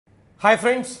Hi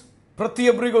friends,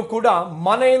 ಪ್ರತಿಯೊಬ್ಬರಿಗೂ ಕೂಡ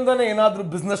ಮನೆಯಿಂದನೇ ಏನಾದರೂ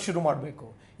ಬಿಸ್ನೆಸ್ ಶುರು ಮಾಡಬೇಕು.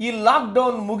 ಈ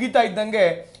ಲಾಕ್ಡೌನ್ ಮುಗಿತಾ ಇದ್ದಂಗೆ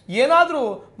ಏನಾದರೂ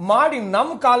ಮಾಡಿ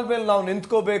ನಮ್ಮ ಕಾಲ ಮೇಲೆ ನಾವು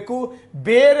ನಿಂತ್ಕೋಬೇಕು.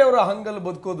 ಬೇರೆಯವರ ಹಂಗಲ್ಲಿ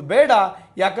ಬದುಕೋದು ಬೇಡ.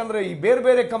 ಯಾಕಂದರೆ ಈ ಬೇರೆ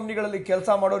ಬೇರೆ ಕಂಪ್ನಿಗಳಲ್ಲಿ ಕೆಲಸ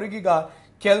ಮಾಡೋರಿಗೀಗ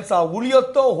ಕೆಲಸ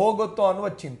ಉಳಿಯುತ್ತೋ ಹೋಗುತ್ತೋ ಅನ್ನುವ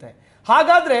ಚಿಂತೆ.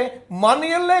 ಹಾಗಾದರೆ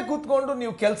ಮನೆಯಲ್ಲೇ ಕೂತ್ಕೊಂಡು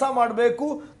ನೀವು ಕೆಲಸ ಮಾಡಬೇಕು,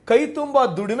 ಕೈ ತುಂಬ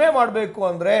ದುಡಿಮೆ ಮಾಡಬೇಕು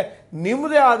ಅಂದರೆ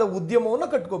ನಿಮ್ಮದೇ ಆದ ಉದ್ಯಮವನ್ನು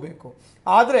ಕಟ್ಕೋಬೇಕು.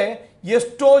 ಆದರೆ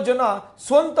ಎಷ್ಟೋ ಜನ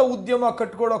ಸ್ವಂತ ಉದ್ಯಮ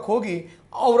ಕಟ್ಕೊಳ್ಳೋಕೆ ಹೋಗಿ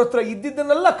ಅವ್ರ ಹತ್ರ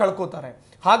ಇದ್ದಿದ್ದನ್ನೆಲ್ಲ ಕಳ್ಕೋತಾರೆ.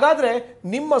 ಹಾಗಾದರೆ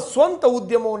ನಿಮ್ಮ ಸ್ವಂತ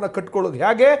ಉದ್ಯಮವನ್ನು ಕಟ್ಕೊಳ್ಳೋದು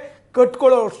ಹೇಗೆ,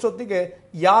 ಕಟ್ಕೊಳ್ಳೋ ಅಷ್ಟೊತ್ತಿಗೆ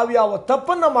ಯಾವ್ಯಾವ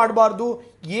ತಪ್ಪನ್ನು ಮಾಡಬಾರ್ದು,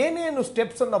 ಏನೇನು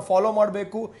ಸ್ಟೆಪ್ಸನ್ನು ಫಾಲೋ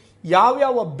ಮಾಡಬೇಕು,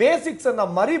 ಯಾವ್ಯಾವ ಬೇಸಿಕ್ಸನ್ನು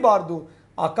ಮರಿಬಾರ್ದು,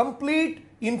 ಆ ಕಂಪ್ಲೀಟ್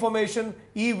ಇನ್ಫಾರ್ಮೇಷನ್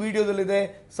ಈ ವಿಡಿಯೋದಲ್ಲಿದೆ.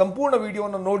 ಸಂಪೂರ್ಣ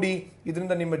ವಿಡಿಯೋವನ್ನು ನೋಡಿ,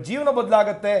 ಇದರಿಂದ ನಿಮ್ಮ ಜೀವನ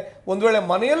ಬದಲಾಗತ್ತೆ. ಒಂದು ವೇಳೆ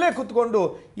ಮನೆಯಲ್ಲೇ ಕೂತ್ಕೊಂಡು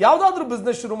ಯಾವುದಾದ್ರೂ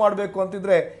ಬಿಸ್ನೆಸ್ ಶುರು ಮಾಡಬೇಕು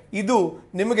ಅಂತಿದ್ರೆ ಇದು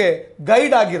ನಿಮಗೆ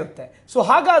ಗೈಡ್ ಆಗಿರುತ್ತೆ. ಸೊ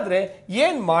ಹಾಗಾದರೆ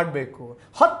ಏನು ಮಾಡಬೇಕು,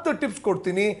 10 ಟಿಪ್ಸ್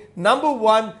ಕೊಡ್ತೀನಿ. ನಂಬರ್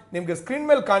 1, ನಿಮಗೆ ಸ್ಕ್ರೀನ್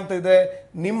ಮೇಲೆ ಕಾಣ್ತಾ ಇದೆ,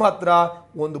 ನಿಮ್ಮ ಹತ್ರ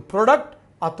ಒಂದು ಪ್ರಾಡಕ್ಟ್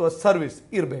ಅಥವಾ ಸರ್ವಿಸ್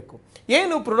ಇರಬೇಕು.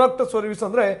 ಏನು ಪ್ರಾಡಕ್ಟ್ ಸರ್ವಿಸ್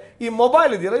ಅಂದರೆ, ಈ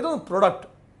ಮೊಬೈಲ್ ಇದೆಯಲ್ಲ, ಇದೊಂದು ಪ್ರಾಡಕ್ಟ್,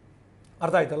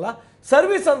 ಅರ್ಥ ಆಯ್ತಲ್ಲ.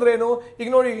 ಸರ್ವಿಸ್ ಅಂದ್ರೇನು, ಈಗ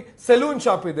ನೋಡಿ ಸೆಲೂನ್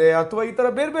ಶಾಪ್ ಇದೆ ಅಥವಾ ಈ ಥರ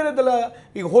ಬೇರೆ ಬೇರೆದೆಲ್ಲ,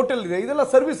 ಈಗ ಹೋಟೆಲ್ ಇದೆ, ಇದೆಲ್ಲ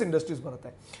ಸರ್ವಿಸ್ ಇಂಡಸ್ಟ್ರೀಸ್ ಬರುತ್ತೆ.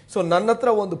 ಸೊ ನನ್ನ ಹತ್ರ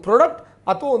ಒಂದು ಪ್ರಾಡಕ್ಟ್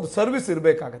ಅಥವಾ ಒಂದು ಸರ್ವಿಸ್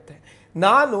ಇರಬೇಕಾಗತ್ತೆ.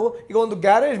 ನಾನು ಈಗ ಒಂದು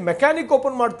ಗ್ಯಾರೇಜ್ ಮೆಕ್ಯಾನಿಕ್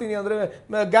ಓಪನ್ ಮಾಡ್ತೀನಿ ಅಂದರೆ,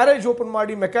 ಗ್ಯಾರೇಜ್ ಓಪನ್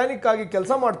ಮಾಡಿ ಮೆಕ್ಯಾನಿಕ್ ಆಗಿ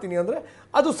ಕೆಲಸ ಮಾಡ್ತೀನಿ ಅಂದರೆ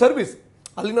ಅದು ಸರ್ವಿಸ್.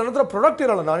 ಅಲ್ಲಿ ನನ್ನ ಹತ್ರ ಪ್ರಾಡಕ್ಟ್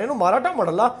ಇರೋಲ್ಲ, ನಾನೇನು ಮಾರಾಟ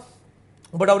ಮಾಡಲ್ಲ,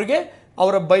 ಬಟ್ ಅವರಿಗೆ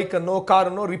ಅವರ ಬೈಕನ್ನು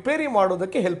ಕಾರನ್ನು ರಿಪೇರಿ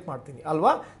ಮಾಡೋದಕ್ಕೆ ಹೆಲ್ಪ್ ಮಾಡ್ತೀನಿ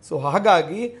ಅಲ್ವಾ. ಸೊ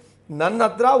ಹಾಗಾಗಿ ನನ್ನ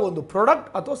ಹತ್ರ ಒಂದು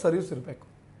ಪ್ರಾಡಕ್ಟ್ ಅಥವಾ ಸರ್ವಿಸ್ ಇರಬೇಕು.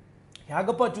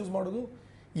 ಹೇಗಪ್ಪ ಚೂಸ್ ಮಾಡೋದು,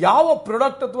 ಯಾವ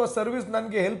ಪ್ರಾಡಕ್ಟ್ ಅಥವಾ ಸರ್ವಿಸ್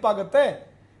ನನಗೆ ಹೆಲ್ಪ್ ಆಗುತ್ತೆ?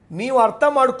 ನೀವು ಅರ್ಥ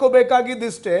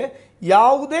ಮಾಡ್ಕೋಬೇಕಾಗಿದ್ದಿಷ್ಟೇ.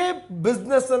 ಯಾವುದೇ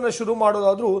ಬಿಸ್ನೆಸ್ಸನ್ನು ಶುರು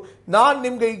ಮಾಡೋದಾದರೂ ನಾನು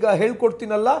ನಿಮಗೆ ಈಗ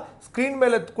ಹೇಳ್ಕೊಡ್ತೀನಲ್ಲ, ಸ್ಕ್ರೀನ್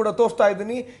ಮೇಲೆ ಕೂಡ ತೋರಿಸ್ತಾ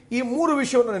ಇದ್ದೀನಿ. ಈ 3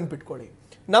 ವಿಷಯವನ್ನು ನೆನ್ಪಿಟ್ಕೊಳ್ಳಿ.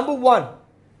 ನಂಬರ್ 1,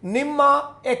 ನಿಮ್ಮ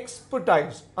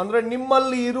ಎಕ್ಸ್ಪರ್ಟೈಸ್ ಅಂದರೆ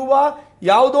ನಿಮ್ಮಲ್ಲಿ ಇರುವ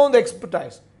ಯಾವುದೋ ಒಂದು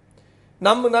ಎಕ್ಸ್ಪರ್ಟೈಸ್.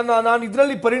 ನಾನು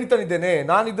ಇದರಲ್ಲಿ ಪರಿಣಿತನಿದ್ದೇನೆ,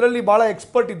 ನಾನು ಇದರಲ್ಲಿ ಭಾಳ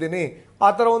ಎಕ್ಸ್ಪರ್ಟ್ ಇದ್ದೇನೆ,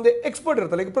 ಆ ಥರ ಒಂದು ಎಕ್ಸ್ಪರ್ಟ್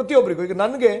ಇರುತ್ತಲ್ಲ. ಈಗ ಪ್ರತಿಯೊಬ್ಬರಿಗೂ, ಈಗ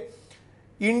ನನಗೆ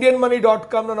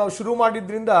indianmoney.com ನಾವು ಶುರು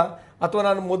ಮಾಡಿದ್ರಿಂದ, ಅಥವಾ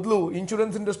ನಾನು ಮೊದಲು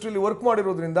ಇನ್ಶೂರೆನ್ಸ್ ಇಂಡಸ್ಟ್ರಿಯಲ್ಲಿ ವರ್ಕ್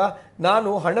ಮಾಡಿರೋದ್ರಿಂದ ನಾನು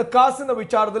ಹಣಕಾಸಿನ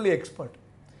ವಿಚಾರದಲ್ಲಿ ಎಕ್ಸ್ಪರ್ಟ್.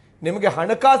 ನಿಮಗೆ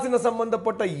ಹಣಕಾಸಿನ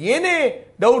ಸಂಬಂಧಪಟ್ಟ ಏನೇ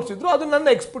ಡೌಟ್ಸ್ ಇದ್ದರೂ ಅದು ನನ್ನ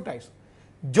ಎಕ್ಸ್ಪರ್ಟೈಸ್.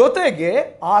 ಜೊತೆಗೆ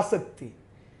ಆಸಕ್ತಿ,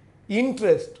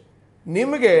 ಇಂಟ್ರೆಸ್ಟ್.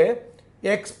 ನಿಮಗೆ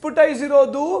ಎಕ್ಸ್ಪರ್ಟೈಸ್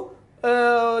ಇರೋದು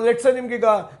ಲೆಟ್ಸ್ ನಿಮಗೀಗ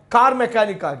ಕಾರ್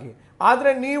ಮೆಕ್ಯಾನಿಕ್ ಆಗಿ,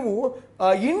 ಆದರೆ ನೀವು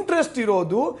ಇಂಟ್ರೆಸ್ಟ್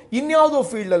ಇರೋದು ಇನ್ಯಾವುದೋ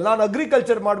ಫೀಲ್ಡಲ್ಲಿ, ನಾನು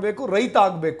ಅಗ್ರಿಕಲ್ಚರ್ ಮಾಡಬೇಕು, ರೈತ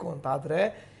ಆಗಬೇಕು ಅಂತ ಆದರೆ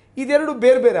ಇದೆರಡು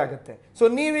ಬೇರೆ ಬೇರೆ ಆಗುತ್ತೆ. ಸೊ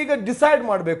ನೀವೀಗ ಡಿಸೈಡ್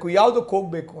ಮಾಡಬೇಕು ಯಾವುದಕ್ಕೆ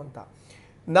ಹೋಗಬೇಕು ಅಂತ.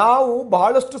 ನಾವು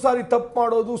ಬಹಳಷ್ಟು ಸಾರಿ ತಪ್ಪು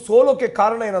ಮಾಡೋದು, ಸೋಲೋಕ್ಕೆ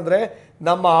ಕಾರಣ ಏನಂದರೆ,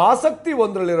 ನಮ್ಮ ಆಸಕ್ತಿ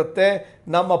ಒಂದರಲ್ಲಿರುತ್ತೆ,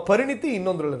 ನಮ್ಮ ಪರಿಣಿತಿ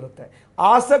ಇನ್ನೊಂದರಲ್ಲಿರುತ್ತೆ.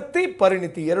 ಆಸಕ್ತಿ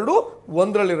ಪರಿಣಿತಿ ಎರಡೂ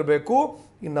ಒಂದರಲ್ಲಿರಬೇಕು.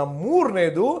 ಇನ್ನು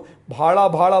 3ನೇದು ಭಾಳ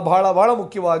ಭಾಳ ಭಾಳ ಭಾಳ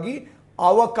ಮುಖ್ಯವಾಗಿ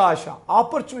ಅವಕಾಶ,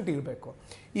 ಆಪರ್ಚುನಿಟಿ ಇರಬೇಕು.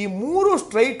 ಈ 3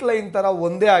 ಸ್ಟ್ರೈಟ್ ಲೈನ್ ಥರ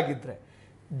ಒಂದೇ ಆಗಿದ್ದರೆ,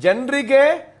 ಜನರಿಗೆ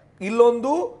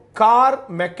ಇಲ್ಲೊಂದು ಕಾರ್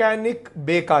ಮೆಕ್ಯಾನಿಕ್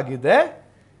ಬೇಕಾಗಿದೆ,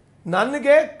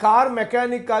 ನನಗೆ ಕಾರ್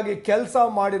ಮೆಕ್ಯಾನಿಕ್ ಆಗಿ ಕೆಲಸ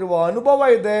ಮಾಡಿರುವ ಅನುಭವ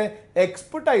ಇದೆ,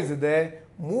 ಎಕ್ಸ್ಪರ್ಟೈಸ್ ಇದೆ.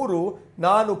 3,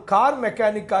 ನಾನು ಕಾರ್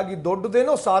ಮೆಕ್ಯಾನಿಕ್ ಆಗಿ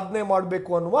ದೊಡ್ಡದೇನೋ ಸಾಧನೆ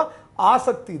ಮಾಡಬೇಕು ಅನ್ನುವ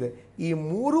ಆಸಕ್ತಿ ಇದೆ. ಈ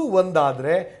 3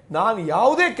 ಒಂದಾದರೆ ನಾನು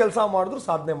ಯಾವುದೇ ಕೆಲಸ ಮಾಡಿದ್ರೂ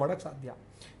ಸಾಧನೆ ಮಾಡೋಕ್ಕೆ ಸಾಧ್ಯ.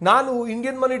 ನಾನು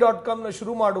indianmoney.com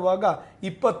ಶುರು ಮಾಡುವಾಗ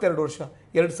 22 ವರ್ಷ,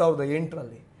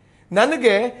 2008ರಲ್ಲಿ.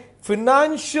 ನನಗೆ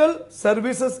ಫಿನಾನ್ಷಿಯಲ್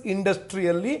ಸರ್ವಿಸಸ್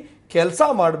ಇಂಡಸ್ಟ್ರಿಯಲ್ಲಿ ಕೆಲಸ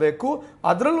ಮಾಡಬೇಕು,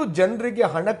 ಅದರಲ್ಲೂ ಜನರಿಗೆ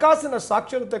ಹಣಕಾಸಿನ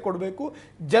ಸಾಕ್ಷರತೆ ಕೊಡಬೇಕು,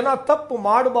 ಜನ ತಪ್ಪು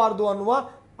ಮಾಡಬಾರ್ದು ಅನ್ನುವ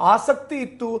ಆಸಕ್ತಿ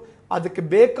ಇತ್ತು. ಅದಕ್ಕೆ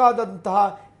ಬೇಕಾದಂತಹ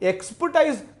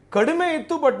ಎಕ್ಸ್ಪರ್ಟೈಸ್ ಕಡಿಮೆ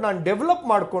ಇತ್ತು, ಬಟ್ ನಾನು ಡೆವಲಪ್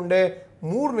ಮಾಡಿಕೊಂಡೆ.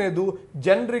 3ನೇದು,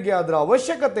 ಜನರಿಗೆ ಅದರ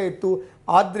ಅವಶ್ಯಕತೆ ಇತ್ತು.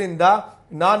 ಆದ್ದರಿಂದ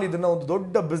ನಾನು ಇದನ್ನು ಒಂದು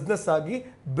ದೊಡ್ಡ ಬಿಸ್ನೆಸ್ ಆಗಿ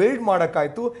ಬಿಲ್ಡ್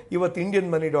ಮಾಡೋಕ್ಕಾಯಿತು. ಇವತ್ತು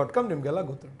indianmoney.com ನಿಮಗೆಲ್ಲ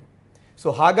ಗೊತ್ತುಂಟು. ಸೊ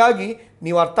ಹಾಗಾಗಿ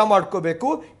ನೀವು ಅರ್ಥ ಮಾಡ್ಕೋಬೇಕು,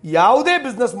 ಯಾವುದೇ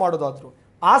ಬಿಸ್ನೆಸ್ ಮಾಡೋದಾದರೂ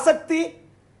ಆಸಕ್ತಿ,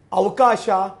 ಅವಕಾಶ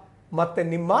ಮತ್ತು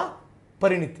ನಿಮ್ಮ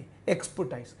ಪರಿಣಿತಿ,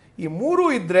 ಎಕ್ಸ್ಪರ್ಟೈಸ್, ಈ 3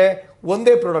 ಇದ್ದರೆ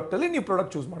ಒಂದೇ ಪ್ರಾಡಕ್ಟಲ್ಲಿ ನೀವು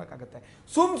ಪ್ರಾಡಕ್ಟ್ ಚೂಸ್ ಮಾಡೋಕ್ಕಾಗತ್ತೆ.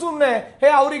 ಸುಮ್ಮನೆ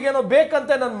ಅವರಿಗೇನೋ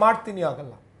ಬೇಕಂತೆ ನಾನು ಮಾಡ್ತೀನಿ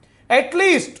ಆಗಲ್ಲ.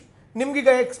 ಅಟ್ಲೀಸ್ಟ್ ನಿಮ್ಗೀಗ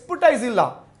ಎಕ್ಸ್ಪರ್ಟೈಸ್ ಇಲ್ಲ,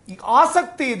 ಈಗ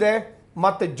ಆಸಕ್ತಿ ಇದೆ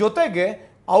ಮತ್ತು ಜೊತೆಗೆ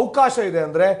ಅವಕಾಶ ಇದೆ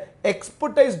ಅಂದರೆ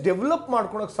ಎಕ್ಸ್ಪರ್ಟೈಸ್ ಡೆವಲಪ್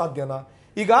ಮಾಡ್ಕೊಳಕ್ಕೆ ಸಾಧ್ಯನಾ?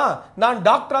 ಈಗ ನಾನು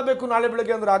ಡಾಕ್ಟರ್ ಆಗಬೇಕು ನಾಳೆ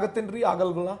ಬೆಳಗ್ಗೆ ಅಂದರೆ ಆಗತ್ತೇನ್ರಿ?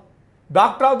 ಆಗಲ್ವಲ್ಲ.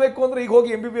 ಡಾಕ್ಟರ್ ಆಗಬೇಕು ಅಂದರೆ ಈಗ ಹೋಗಿ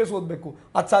MBBS ಓದಬೇಕು,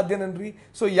 ಅದು ಸಾಧ್ಯನೇನ್ರಿ?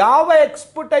 ಸೊ ಯಾವ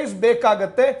ಎಕ್ಸ್ಪರ್ಟೈಸ್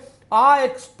ಬೇಕಾಗತ್ತೆ, ಆ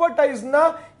ಎಕ್ಸ್ಪರ್ಟೈಸ್ನ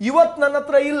ಇವತ್ತು ನನ್ನ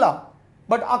ಹತ್ರ ಇಲ್ಲ,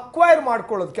 ಬಟ್ ಅಕ್ವೈರ್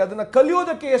ಮಾಡ್ಕೊಳ್ಳೋದಕ್ಕೆ, ಅದನ್ನು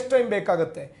ಕಲಿಯೋದಕ್ಕೆ ಎಷ್ಟು ಟೈಮ್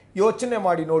ಬೇಕಾಗತ್ತೆ ಯೋಚನೆ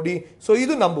ಮಾಡಿ ನೋಡಿ. ಸೊ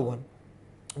ಇದು ನಂಬರ್ 1.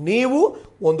 ನೀವು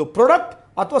ಒಂದು ಪ್ರಾಡಕ್ಟ್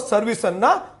ಅಥವಾ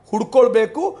ಸರ್ವಿಸನ್ನು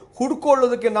ಹುಡ್ಕೊಳ್ಬೇಕು.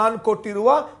 ಹುಡ್ಕೊಳ್ಳೋದಕ್ಕೆ ನಾನು ಕೊಟ್ಟಿರುವ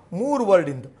 3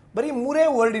 ವರ್ಡಿಂದು, ಬರೀ 3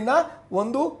 ವರ್ಡಿನ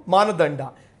ಒಂದು ಮಾನದಂಡ.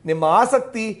 ನಿಮ್ಮ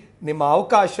ಆಸಕ್ತಿ, ನಿಮ್ಮ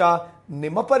ಅವಕಾಶ,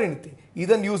 ನಿಮ್ಮ ಪರಿಣಿತಿ,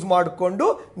 ಇದನ್ನು ಯೂಸ್ ಮಾಡಿಕೊಂಡು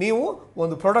ನೀವು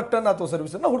ಒಂದು ಪ್ರಾಡಕ್ಟನ್ನು ಅಥವಾ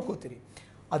ಸರ್ವಿಸನ್ನು ಹುಡ್ಕೋತೀರಿ.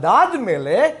 ಅದಾದ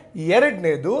ಮೇಲೆ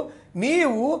ಎರಡನೇದು,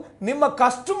 ನೀವು ನಿಮ್ಮ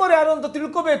ಕಸ್ಟಮರ್ ಯಾರು ಅಂತ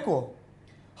ತಿಳ್ಕೋಬೇಕು.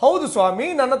 ಹೌದು ಸ್ವಾಮಿ,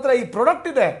 ನನ್ನ ಹತ್ರ ಈ ಪ್ರಾಡಕ್ಟ್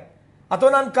ಇದೆ, ಅಥವಾ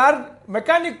ನಾನು ಕಾರ್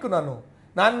ಮೆಕ್ಯಾನಿಕ್,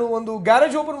 ನಾನು ಒಂದು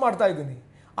ಗ್ಯಾರೇಜ್ ಓಪನ್ ಮಾಡ್ತಾ ಇದ್ದೀನಿ.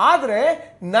 ಆದರೆ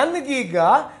ನನಗೀಗ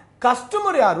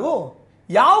ಕಸ್ಟಮರ್ ಯಾರು,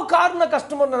 ಯಾವ ಕಾರ್ನ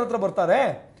ಕಸ್ಟಮರ್ ನನ್ನ ಹತ್ರ ಬರ್ತಾರೆ?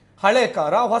 ಹಳೆ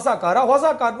ಕಾರ, ಹೊಸ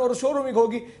ಕಾರ್ನವರು ಶೋರೂಮಿಗೆ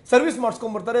ಹೋಗಿ ಸರ್ವಿಸ್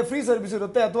ಮಾಡಿಸ್ಕೊಂಡ್ಬರ್ತಾರೆ, ಫ್ರೀ ಸರ್ವಿಸ್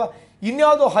ಇರುತ್ತೆ, ಅಥವಾ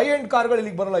ಇನ್ಯಾವುದೋ ಹೈ ಎಂಡ್ ಕಾರ್ಗಳು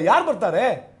ಇಲ್ಲಿಗೆ ಬರಲ್ಲ, ಯಾರು ಬರ್ತಾರೆ?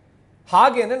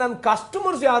 ಹಾಗೇನೆ ನನ್ನ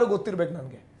ಕಸ್ಟಮರ್ಸ್ ಯಾರು ಗೊತ್ತಿರಬೇಕು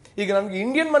ನನಗೆ. ಈಗ ನನಗೆ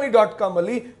indianmoney.com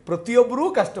ಅಲ್ಲಿ ಪ್ರತಿಯೊಬ್ಬರೂ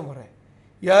ಕಸ್ಟಮರೇ.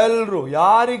 ಎಲ್ಲರೂ,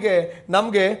 ಯಾರಿಗೆ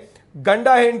ನಮಗೆ ಗಂಡ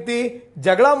ಹೆಂಡತಿ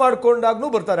ಜಗಳ ಮಾಡ್ಕೊಂಡಾಗ್ನೂ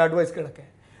ಬರ್ತಾರೆ ಅಡ್ವೈಸ್ ಕೇಳೋಕ್ಕೆ,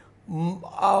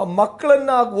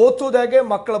 ಮಕ್ಕಳನ್ನು ಓದಿಸೋದು ಹೇಗೆ,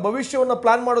 ಮಕ್ಕಳ ಭವಿಷ್ಯವನ್ನು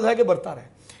ಪ್ಲಾನ್ ಮಾಡೋದು ಹೇಗೆ ಬರ್ತಾರೆ,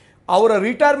 ಅವರ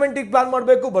ರಿಟೈರ್ಮೆಂಟಿಗೆ ಪ್ಲಾನ್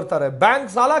ಮಾಡಬೇಕು ಬರ್ತಾರೆ, ಬ್ಯಾಂಕ್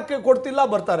ಸಾಲಕ್ಕೆ ಕೊಡ್ತಿಲ್ಲ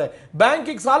ಬರ್ತಾರೆ,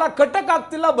 ಬ್ಯಾಂಕಿಗೆ ಸಾಲ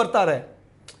ಕಟ್ಟಕ್ಕಾಗ್ತಿಲ್ಲ ಬರ್ತಾರೆ.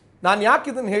 ನಾನು ಯಾಕೆ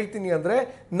ಇದನ್ನು ಹೇಳ್ತೀನಿ ಅಂದರೆ,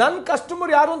 ನನ್ನ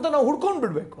ಕಸ್ಟಮರ್ ಯಾರು ಅಂತ ನಾವು ಹುಡ್ಕೊಂಡು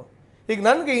ಬಿಡಬೇಕು. ಈಗ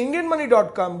ನನಗೆ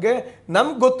indianmoney.comಗೆ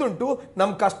ನಮ್ಗೆ ಗೊತ್ತುಂಟು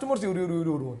ನಮ್ಮ ಕಸ್ಟಮರ್ಸ್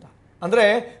ಇವರು ಅಂತ. ಅಂದರೆ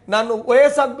ನಾನು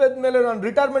ವಯಸ್ಸಾದ್ಮೇಲೆ ನಾನು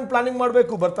ರಿಟೈರ್ಮೆಂಟ್ ಪ್ಲಾನಿಂಗ್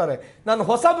ಮಾಡಬೇಕು ಬರ್ತಾರೆ, ನಾನು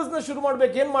ಹೊಸ ಬಿಸ್ನೆಸ್ ಶುರು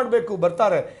ಮಾಡಬೇಕು ಏನು ಮಾಡಬೇಕು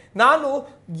ಬರ್ತಾರೆ, ನಾನು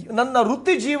ನನ್ನ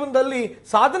ವೃತ್ತಿ ಜೀವನದಲ್ಲಿ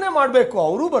ಸಾಧನೆ ಮಾಡಬೇಕು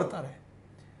ಅವರು ಬರ್ತಾರೆ.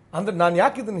 ಅಂದರೆ ನಾನು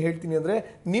ಯಾಕೆ ಇದನ್ನು ಹೇಳ್ತೀನಿ ಅಂದರೆ,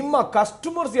 ನಿಮ್ಮ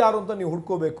ಕಸ್ಟಮರ್ಸ್ ಯಾರು ಅಂತ ನೀವು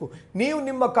ಹುಡ್ಕೋಬೇಕು. ನೀವು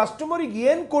ನಿಮ್ಮ ಕಸ್ಟಮರಿಗೆ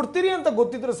ಏನು ಕೊಡ್ತೀರಿ ಅಂತ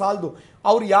ಗೊತ್ತಿದ್ರೆ ಸಾಲದು,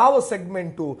 ಅವ್ರು ಯಾವ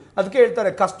ಸೆಗ್ಮೆಂಟು, ಅದಕ್ಕೆ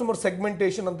ಹೇಳ್ತಾರೆ ಕಸ್ಟಮರ್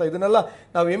ಸೆಗ್ಮೆಂಟೇಷನ್ ಅಂತ. ಇದನ್ನೆಲ್ಲ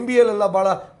ನಾವು MBAಲೆಲ್ಲ ಭಾಳ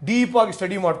ಡೀಪಾಗಿ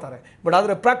ಸ್ಟಡಿ ಮಾಡ್ತಾರೆ. ಬಟ್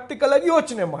ಆದರೆ ಪ್ರಾಕ್ಟಿಕಲಾಗಿ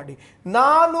ಯೋಚನೆ ಮಾಡಿ,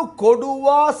 ನಾನು ಕೊಡುವ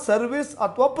ಸರ್ವಿಸ್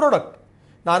ಅಥವಾ ಪ್ರಾಡಕ್ಟ್,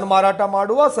 ನಾನು ಮಾರಾಟ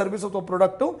ಮಾಡುವ ಸರ್ವಿಸ್ ಅಥವಾ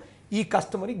ಪ್ರಾಡಕ್ಟು ಈ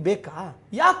ಕಸ್ಟಮರಿಗೆ ಬೇಕಾ?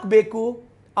 ಯಾಕೆ ಬೇಕು?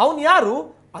 ಅವನು ಯಾರು?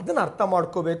 ಅದನ್ನು ಅರ್ಥ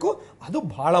ಮಾಡ್ಕೋಬೇಕು, ಅದು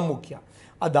ಭಾಳ ಮುಖ್ಯ.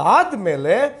 ಅದಾದ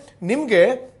ಮೇಲೆ ನಿಮಗೆ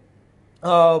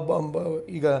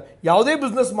ಈಗ ಯಾವುದೇ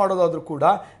ಬಿಸ್ನೆಸ್ ಮಾಡೋದಾದರೂ ಕೂಡ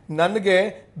ನನಗೆ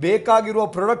ಬೇಕಾಗಿರುವ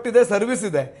ಪ್ರಾಡಕ್ಟ್ ಇದೆ, ಸರ್ವಿಸ್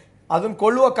ಇದೆ, ಅದನ್ನು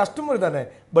ಕೊಳ್ಳುವ ಕಸ್ಟಮರ್ ಇದ್ದಾನೆ.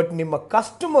 ಬಟ್ ನಿಮ್ಮ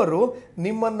ಕಸ್ಟಮರು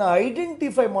ನಿಮ್ಮನ್ನು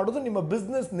ಐಡೆಂಟಿಫೈ ಮಾಡೋದು ನಿಮ್ಮ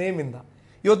ಬಿಸ್ನೆಸ್ ನೇಮಿಂದ.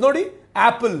 ಇವತ್ತು ನೋಡಿ,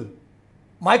 ಆ್ಯಪಲ್,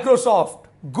 ಮೈಕ್ರೋಸಾಫ್ಟ್,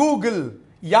 ಗೂಗಲ್,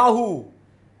 ಯಾಹೂ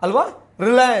ಅಲ್ವಾ,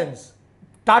 ರಿಲಯನ್ಸ್,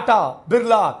 ಟಾಟಾ,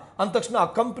 ಬಿರ್ಲಾ ಅಂದ ತಕ್ಷಣ ಆ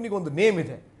ಕಂಪ್ನಿಗೆ ಒಂದು ನೇಮ್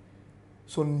ಇದೆ.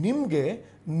 ಸೊ ನಿಮಗೆ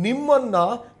ನಿಮ್ಮನ್ನು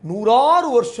ನೂರಾರು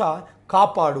ವರ್ಷ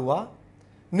ಕಾಪಾಡುವ,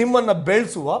 ನಿಮ್ಮನ್ನು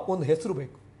ಬೆಳೆಸುವ ಒಂದು ಹೆಸರು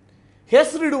ಬೇಕು.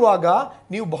 ಹೆಸರಿಡುವಾಗ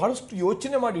ನೀವು ಬಹಳಷ್ಟು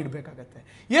ಯೋಚನೆ ಮಾಡಿ ಇಡಬೇಕಾಗತ್ತೆ.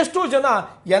 ಎಷ್ಟೋ ಜನ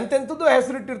ಎಂತೆಂಥದ್ದು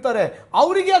ಹೆಸರಿಟ್ಟಿರ್ತಾರೆ,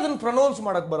 ಅವರಿಗೆ ಅದನ್ನು ಪ್ರೊನೌನ್ಸ್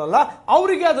ಮಾಡೋಕ್ಕೆ ಬರಲ್ಲ,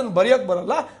 ಅವರಿಗೆ ಅದನ್ನು ಬರೆಯೋಕ್ಕೆ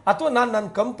ಬರಲ್ಲ, ಅಥವಾ ನಾನು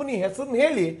ನನ್ನ ಕಂಪ್ನಿ ಹೆಸರನ್ನ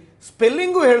ಹೇಳಿ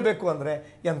ಸ್ಪೆಲ್ಲಿಂಗು ಹೇಳಬೇಕು ಅಂದರೆ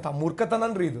ಎಂಥ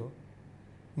ಮೂರ್ಖತನನ್ರಿ ಇದು.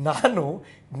 ನಾನು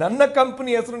ನನ್ನ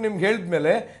ಕಂಪ್ನಿ ಹೆಸರು ನಿಮ್ಗೆ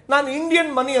ಹೇಳಿದ್ಮೇಲೆ ನಾನು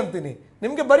ಇಂಡಿಯನ್ ಮನಿ ಅಂತೀನಿ,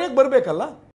 ನಿಮಗೆ ಬರೆಯೋಕ್ಕೆ ಬರಬೇಕಲ್ಲ.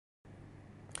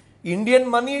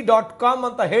 indianmoney.com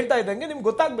ಅಂತ ಹೇಳ್ತಾ ಇದ್ದಂಗೆ ನಿಮ್ಗೆ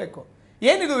ಗೊತ್ತಾಗಬೇಕು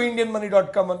ಏನಿದು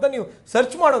indianmoney.com ಅಂತ. ನೀವು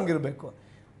ಸರ್ಚ್ ಮಾಡೋಂಗಿರಬೇಕು,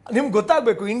 ನಿಮ್ಗೆ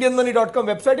ಗೊತ್ತಾಗಬೇಕು. indianmoney.com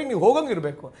ವೆಬ್ಸೈಟಿಗೆ ನೀವು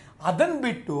ಹೋಗೋಂಗಿರಬೇಕು. ಅದನ್ನು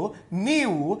ಬಿಟ್ಟು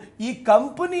ನೀವು ಈ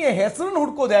ಕಂಪನಿಯ ಹೆಸರನ್ನು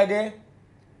ಹುಡ್ಕೋದು ಹೇಗೆ?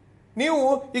 ನೀವು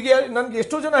ಈಗ ನನಗೆ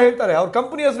ಎಷ್ಟೋ ಜನ ಹೇಳ್ತಾರೆ, ಅವ್ರ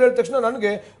ಕಂಪನಿ ಹೆಸರು ಹೇಳಿದ ತಕ್ಷಣ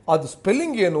ನನಗೆ ಅದು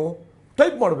ಸ್ಪೆಲ್ಲಿಂಗ್ ಏನು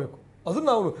ಟೈಪ್ ಮಾಡಬೇಕು, ಅದು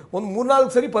ನಾವು ಒಂದು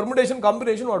 3-4 ಸರಿ ಪರ್ಮುಟೇಷನ್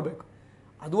ಕಾಂಬಿನೇಷನ್ ಮಾಡಬೇಕು,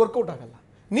 ಅದು ವರ್ಕೌಟ್ ಆಗಲ್ಲ.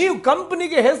 ನೀವು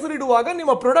ಕಂಪನಿಗೆ ಹೆಸರಿಡುವಾಗ,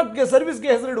 ನಿಮ್ಮ ಪ್ರಾಡಕ್ಟ್ಗೆ ಸರ್ವಿಸ್ಗೆ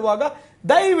ಹೆಸರಿಡುವಾಗ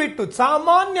ದಯವಿಟ್ಟು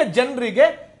ಸಾಮಾನ್ಯ ಜನರಿಗೆ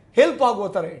ಹೆಲ್ಪ್ ಆಗುವ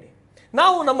ಥರ ಇಡಿ.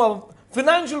 ನಾವು ನಮ್ಮ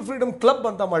ಫಿನಾನ್ಷಿಯಲ್ ಫ್ರೀಡಮ್ ಕ್ಲಬ್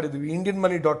ಅಂತ ಮಾಡಿದ್ವಿ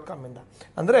indianmoney.com ಇಂದ.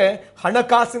 ಅಂದರೆ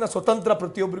ಹಣಕಾಸಿನ ಸ್ವತಂತ್ರ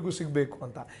ಪ್ರತಿಯೊಬ್ಬರಿಗೂ ಸಿಗಬೇಕು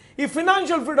ಅಂತ. ಈ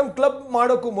ಫಿನಾನ್ಷಿಯಲ್ ಫ್ರೀಡಮ್ ಕ್ಲಬ್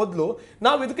ಮಾಡೋಕ್ಕೂ ಮೊದಲು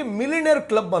ನಾವು ಇದಕ್ಕೆ ಮಿಲಿಯನೇರ್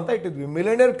ಕ್ಲಬ್ ಅಂತ ಇಟ್ಟಿದ್ವಿ.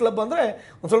 ಮಿಲಿಯನೇರ್ ಕ್ಲಬ್ ಅಂದರೆ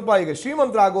ಒಂದು ಸ್ವಲ್ಪ ಈಗ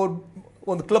ಶ್ರೀಮಂತರಾಗೋ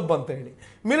ಒಂದು ಕ್ಲಬ್ ಅಂತ ಹೇಳಿ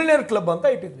ಮಿಲಿಯನೇರ್ ಕ್ಲಬ್ ಅಂತ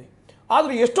ಇಟ್ಟಿದ್ವಿ.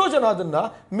 ಆದರೆ ಎಷ್ಟೋ ಜನ ಅದನ್ನು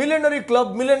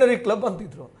ಮಿಲಿಯನರಿ ಕ್ಲಬ್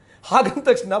ಅಂತಿದ್ರು. ಹಾಗಂದ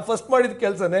ತಕ್ಷಣ ಫಸ್ಟ್ ಮಾಡಿದ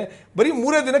ಕೆಲಸನೇ ಬರೀ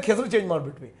 3 ದಿನಕ್ಕೆ ಹೆಸರು ಚೇಂಜ್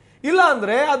ಮಾಡಿಬಿಟ್ವಿ. ಇಲ್ಲ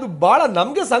ಅಂದರೆ ಅದು ಭಾಳ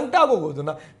ನಮಗೆ ಸಂಕಟ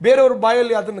ಆಗೋಗೋದನ್ನು ಬೇರೆಯವ್ರ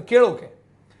ಬಾಯಲ್ಲಿ ಅದನ್ನು ಕೇಳೋಕೆ.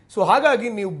 ಸೊ ಹಾಗಾಗಿ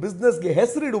ನೀವು ಬಿಸ್ನೆಸ್ಗೆ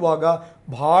ಹೆಸರಿಡುವಾಗ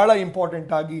ಭಾಳ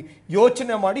ಇಂಪಾರ್ಟೆಂಟ್ ಆಗಿ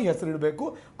ಯೋಚನೆ ಮಾಡಿ ಹೆಸರಿಡಬೇಕು.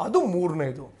 ಅದು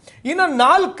 3ನೇದು. ಇನ್ನು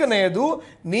 4ನೇದು,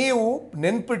 ನೀವು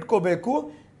ನೆನ್ಪಿಟ್ಕೋಬೇಕು,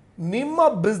 ನಿಮ್ಮ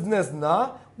ಬಿಸ್ನೆಸ್ನ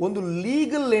ಒಂದು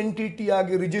ಲೀಗಲ್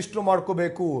ಎಂಟಿಟಿಯಾಗಿ ರಿಜಿಸ್ಟರ್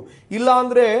ಮಾಡ್ಕೋಬೇಕು. ಇಲ್ಲ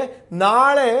ಅಂದರೆ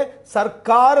ನಾಳೆ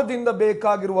ಸರ್ಕಾರದಿಂದ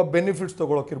ಬೇಕಾಗಿರುವ ಬೆನಿಫಿಟ್ಸ್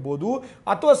ತೊಗೊಳಕ್ಕಿರ್ಬೋದು,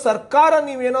 ಅಥವಾ ಸರ್ಕಾರ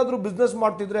ನೀವೇನಾದರೂ ಬಿಸ್ನೆಸ್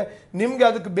ಮಾಡ್ತಿದ್ರೆ ನಿಮಗೆ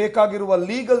ಅದಕ್ಕೆ ಬೇಕಾಗಿರುವ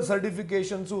ಲೀಗಲ್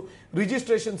ಸರ್ಟಿಫಿಕೇಷನ್ಸು,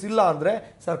 ರಿಜಿಸ್ಟ್ರೇಷನ್ಸ್ ಇಲ್ಲ ಅಂದರೆ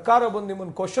ಸರ್ಕಾರ ಬಂದು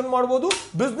ನಿಮ್ಮನ್ನು ಕ್ವಶನ್ ಮಾಡ್ಬೋದು,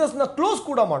 ಬಿಸ್ನೆಸ್ನ ಕ್ಲೋಸ್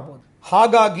ಕೂಡ ಮಾಡ್ಬೋದು.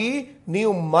 ಹಾಗಾಗಿ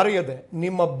ನೀವು ಮರೆಯದೆ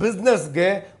ನಿಮ್ಮ ಬಿಸ್ನೆಸ್ಗೆ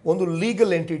ಒಂದು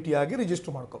ಲೀಗಲ್ ಎಂಟಿಟಿಯಾಗಿ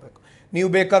ರಿಜಿಸ್ಟರ್ ಮಾಡ್ಕೋಬೇಕು. ನೀವು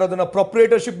ಬೇಕಾದ್ರೆ ಅದನ್ನು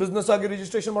ಪ್ರೊಪ್ರೇಟರ್ಶಿಪ್ ಬಿಸ್ನೆಸ್ ಆಗಿ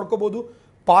ರಿಜಿಸ್ಟ್ರೇಷನ್ ಮಾಡ್ಕೋಬೋದು,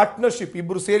 ಪಾರ್ಟ್ನರ್ಶಿಪ್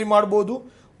ಇಬ್ಬರು ಸೇರಿ ಮಾಡ್ಬೋದು.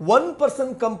 1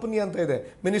 ಪರ್ಸನ್ ಕಂಪನಿ ಅಂತ ಇದೆ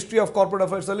ಮಿನಿಸ್ಟ್ರಿ ಆಫ್ ಕಾರ್ಪೊರೇಟ್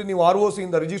ಅಫೇರ್ಸಲ್ಲಿ. ನೀವು ROC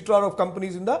ಇಂದ, ರಿಜಿಸ್ಟ್ರಾರ್ ಆಫ್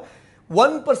ಕಂಪನೀಸಿಂದ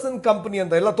 1 ಪರ್ಸನ್ ಕಂಪನಿ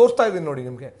ಅಂತ ಎಲ್ಲ ತೋರಿಸ್ತಾ ಇದ್ದೀನಿ ನೋಡಿ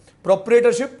ನಿಮಗೆ.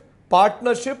 Proprietorship,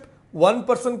 partnership, 1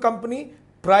 person company,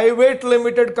 private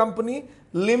limited company,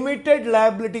 limited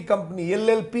liability company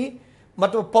LLP,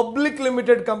 ಮತ್ತು ಪಬ್ಲಿಕ್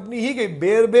ಲಿಮಿಟೆಡ್ ಕಂಪನಿ, ಹೀಗೆ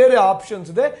ಬೇರೆ ಬೇರೆ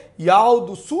ಆಪ್ಷನ್ಸ್ ಇದೆ.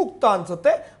 ಯಾವುದು ಸೂಕ್ತ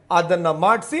ಅನಿಸುತ್ತೆ ಅದನ್ನು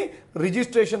ಮಾಡಿಸಿ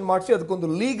ರಿಜಿಸ್ಟ್ರೇಷನ್ ಮಾಡಿಸಿ ಅದಕ್ಕೊಂದು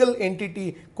ಲೀಗಲ್ ಎಂಟಿಟಿ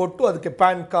ಕೊಟ್ಟು ಅದಕ್ಕೆ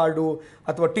ಪ್ಯಾನ್ ಕಾರ್ಡು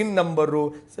ಅಥವಾ ಟಿನ್ ನಂಬರು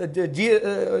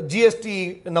GST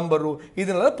ನಂಬರು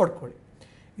ಇದನ್ನೆಲ್ಲ ಪಡ್ಕೊಳ್ಳಿ.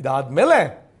 ಇದಾದಮೇಲೆ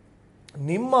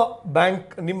ನಿಮ್ಮ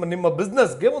ಬ್ಯಾಂಕ್ ನಿಮ್ಮ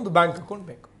ಬಿಸ್ನೆಸ್ಗೆ ಒಂದು ಬ್ಯಾಂಕ್ ಅಕೌಂಟ್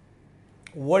ಬೇಕು.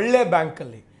 ಒಳ್ಳೆ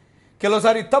ಬ್ಯಾಂಕಲ್ಲಿ. ಕೆಲವು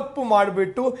ಸಾರಿ ತಪ್ಪು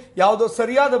ಮಾಡಿಬಿಟ್ಟು ಯಾವುದೋ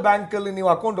ಸರಿಯಾದ ಬ್ಯಾಂಕಲ್ಲಿ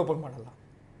ನೀವು ಅಕೌಂಟ್ ಓಪನ್ ಮಾಡಲ್ಲ.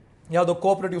 ಯಾವುದೋ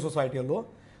ಕೋಆಪರೇಟಿವ್ ಸೊಸೈಟಿಯಲ್ಲೋ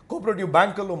ಕೋಆಪರೇಟಿವ್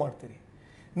ಬ್ಯಾಂಕಲ್ಲೂ ಮಾಡ್ತೀರಿ.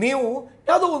 ನೀವು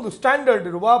ಯಾವುದೋ ಒಂದು ಸ್ಟ್ಯಾಂಡರ್ಡ್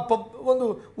ಇರುವ ಒಂದು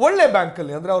ಒಳ್ಳೆ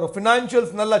ಬ್ಯಾಂಕಲ್ಲಿ, ಅಂದರೆ ಅವರ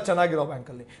ಫಿನಾನ್ಷಿಯಲ್ಸ್ನೆಲ್ಲ ಚೆನ್ನಾಗಿರೋ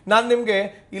ಬ್ಯಾಂಕಲ್ಲಿ. ನಾನು ನಿಮಗೆ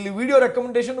ಇಲ್ಲಿ ವಿಡಿಯೋ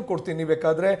ರೆಕಮೆಂಡೇಶನ್ ಕೊಡ್ತೀನಿ.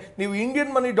 ಬೇಕಾದರೆ ನೀವು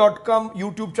indianmoney.com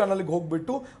ಯೂಟ್ಯೂಬ್ ಚಾನಲ್ಗೆ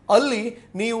ಹೋಗ್ಬಿಟ್ಟು ಅಲ್ಲಿ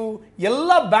ನೀವು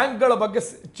ಎಲ್ಲ ಬ್ಯಾಂಕ್ಗಳ ಬಗ್ಗೆ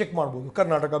ಚೆಕ್ ಮಾಡ್ಬೋದು.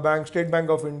 Karnataka bank, state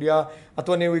bank of India,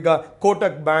 ಅಥವಾ ನೀವೀಗ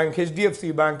Kotak bank,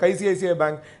 HDFC bank, ICICI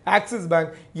bank, Axis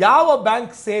bank, ಯಾವ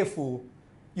ಬ್ಯಾಂಕ್ ಸೇಫು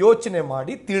ಯೋಚನೆ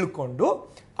ಮಾಡಿ ತಿಳ್ಕೊಂಡು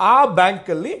ಆ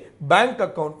ಬ್ಯಾಂಕಲ್ಲಿ ಬ್ಯಾಂಕ್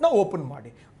ಅಕೌಂಟ್ನ ಓಪನ್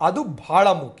ಮಾಡಿ. ಅದು ಬಹಳ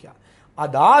ಮುಖ್ಯ.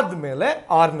 ಅದಾದಮೇಲೆ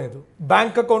 6ನೇದು,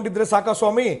 ಬ್ಯಾಂಕ್ ಅಕೌಂಟ್ ಇದ್ದರೆ ಸಾಕಾ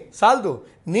ಸ್ವಾಮಿ? ಸಾಲದು.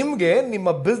 ನಿಮಗೆ ನಿಮ್ಮ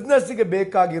ಬಿಸ್ನೆಸ್ಸಿಗೆ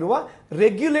ಬೇಕಾಗಿರುವ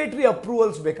ರೆಗ್ಯುಲೇಟರಿ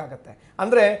ಅಪ್ರೂವಲ್ಸ್ ಬೇಕಾಗತ್ತೆ.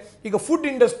 ಅಂದರೆ ಈಗ ಫುಡ್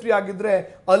ಇಂಡಸ್ಟ್ರಿ ಆಗಿದ್ದರೆ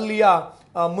ಅಲ್ಲಿಯ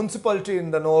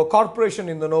ಮುನ್ಸಿಪಾಲಿಟಿಯಿಂದನೋ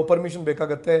ಕಾರ್ಪೊರೇಷನಿಂದನೋ ಪರ್ಮಿಷನ್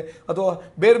ಬೇಕಾಗತ್ತೆ, ಅಥವಾ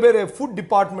ಬೇರೆ ಬೇರೆ ಫುಡ್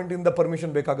ಡಿಪಾರ್ಟ್ಮೆಂಟಿಂದ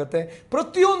ಪರ್ಮಿಷನ್ ಬೇಕಾಗತ್ತೆ.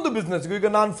 ಪ್ರತಿಯೊಂದು ಬಿಸ್ನೆಸ್ಗೂ, ಈಗ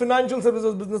ನಾನು ಫಿನಾನ್ಷಿಯಲ್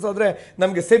ಸರ್ವಿಸಸ್ ಬಿಸ್ನೆಸ್ ಆದರೆ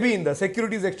ನಮಗೆ ಸೆಬಿಯಿಂದ,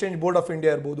 securities exchange board of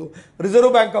India ಇರ್ಬೋದು,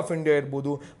 ರಿಸರ್ವ್ ಬ್ಯಾಂಕ್ ಆಫ್ ಇಂಡಿಯಾ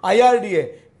ಇರ್ಬೋದು, IRDA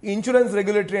insurance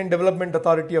regulatory and development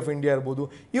authority of India ಇರ್ಬೋದು,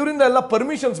 ಇವರಿಂದ ಎಲ್ಲ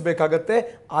ಪರ್ಮಿಷನ್ಸ್ ಬೇಕಾಗತ್ತೆ.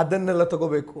 ಅದನ್ನೆಲ್ಲ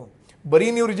ತಗೋಬೇಕು. ಬರೀ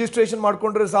ನೀವು ರಿಜಿಸ್ಟ್ರೇಷನ್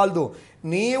ಮಾಡಿಕೊಂಡ್ರೆ ಸಾಲದು.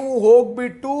 ನೀವು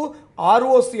ಹೋಗ್ಬಿಟ್ಟು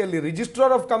ROCಯಲ್ಲಿ,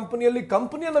 ರಿಜಿಸ್ಟ್ರಾರ್ ಆಫ್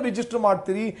ಕಂಪನಿಯನ್ನು ರಿಜಿಸ್ಟರ್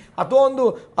ಮಾಡ್ತೀರಿ, ಅಥವಾ ಒಂದು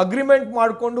ಅಗ್ರಿಮೆಂಟ್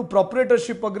ಮಾಡಿಕೊಂಡು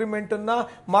ಪ್ರೊಪ್ರೇಟರ್ಶಿಪ್ ಅಗ್ರಿಮೆಂಟನ್ನು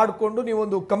ಮಾಡಿಕೊಂಡು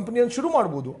ನೀವೊಂದು ಕಂಪನಿಯನ್ನು ಶುರು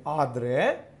ಮಾಡ್ಬೋದು. ಆದರೆ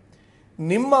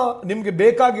ನಿಮಗೆ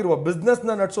ಬೇಕಾಗಿರುವ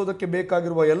ಬಿಸ್ನೆಸ್ನ ನಡೆಸೋದಕ್ಕೆ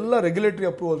ಬೇಕಾಗಿರುವ ಎಲ್ಲ ರೆಗ್ಯುಲೇಟರಿ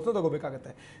ಅಪ್ರೂವಲ್ಸ್ನ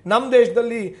ತಗೋಬೇಕಾಗತ್ತೆ. ನಮ್ಮ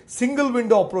ದೇಶದಲ್ಲಿ ಸಿಂಗಲ್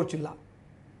ವಿಂಡೋ ಅಪ್ರೋಚ್ ಇಲ್ಲ.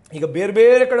 ಈಗ ಬೇರೆ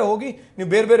ಬೇರೆ ಕಡೆ ಹೋಗಿ ನೀವು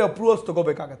ಬೇರೆ ಬೇರೆ ಅಪ್ರೂವಲ್ಸ್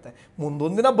ತೊಗೋಬೇಕಾಗತ್ತೆ.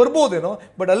 ಮುಂದೊಂದಿನ ಬರ್ಬೋದೇನೋ,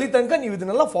 ಬಟ್ ಅಲ್ಲಿ ತನಕ ನೀವು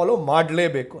ಇದನ್ನೆಲ್ಲ ಫಾಲೋ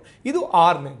ಮಾಡಲೇಬೇಕು. ಇದು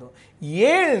 6ನೇದು.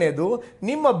 7ನೇದು,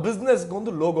 ನಿಮ್ಮ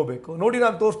ಬಿಸ್ನೆಸ್ಗೊಂದು ಲೋಗೋ ಬೇಕು. ನೋಡಿ,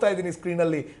 ನಾನು ತೋರಿಸ್ತಾ ಇದ್ದೀನಿ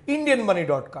ಸ್ಕ್ರೀನಲ್ಲಿ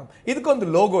indianmoney.com. ಇದಕ್ಕೊಂದು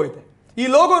ಲೋಗೋ ಇದೆ. ಈ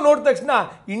ಲೋಗೋ ನೋಡಿದ ತಕ್ಷಣ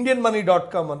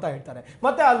indianmoney.com ಅಂತ ಹೇಳ್ತಾರೆ.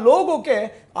 ಮತ್ತು ಆ ಲೋಗೋಕ್ಕೆ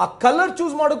ಆ ಕಲರ್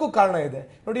ಚೂಸ್ ಮಾಡೋಕ್ಕೂ ಕಾರಣ ಇದೆ.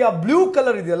 ನೋಡಿ, ಆ ಬ್ಲೂ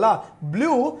ಕಲರ್ ಇದೆಯಲ್ಲ,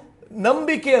 ಬ್ಲೂ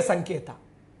ನಂಬಿಕೆಯ ಸಂಕೇತ.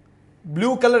 ಬ್ಲೂ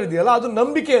ಕಲರ್ ಇದೆಯಲ್ಲ ಅದು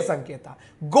ನಂಬಿಕೆಯ ಸಂಕೇತ.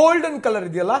 ಗೋಲ್ಡನ್ ಕಲರ್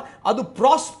ಇದೆಯಲ್ಲ ಅದು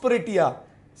ಪ್ರಾಸ್ಪರಿಟಿಯ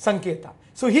ಸಂಕೇತ.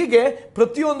 ಸೊ ಹೀಗೆ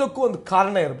ಪ್ರತಿಯೊಂದಕ್ಕೂ ಒಂದು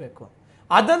ಕಾರಣ ಇರಬೇಕು.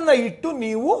 ಅದನ್ನು ಇಟ್ಟು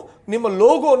ನೀವು ನಿಮ್ಮ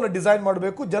ಲೋಗೋವನ್ನು ಡಿಸೈನ್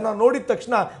ಮಾಡಬೇಕು. ಜನ ನೋಡಿದ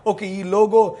ತಕ್ಷಣ ಓಕೆ, ಈ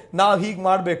ಲೋಗೋ ನಾವು ಹೀಗೆ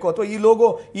ಮಾಡಬೇಕು, ಅಥವಾ ಈ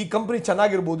ಲೋಗೋ ಈ ಕಂಪ್ನಿ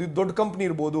ಚೆನ್ನಾಗಿರ್ಬೋದು, ಇದು ದೊಡ್ಡ ಕಂಪ್ನಿ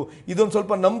ಇರ್ಬೋದು, ಇದೊಂದು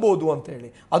ಸ್ವಲ್ಪ ನಂಬೋದು ಅಂತೇಳಿ.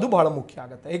 ಅದು ಬಹಳ ಮುಖ್ಯ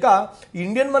ಆಗುತ್ತೆ. ಈಗ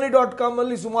indianmoney.com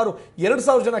ಅಲ್ಲಿ ಸುಮಾರು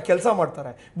 2000 ಜನ ಕೆಲಸ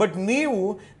ಮಾಡ್ತಾರೆ. ಬಟ್ ನೀವು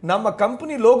ನಮ್ಮ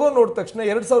ಕಂಪ್ನಿ ಲೋಗೋ ನೋಡಿದ ತಕ್ಷಣ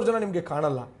 2000 ಜನ ನಿಮಗೆ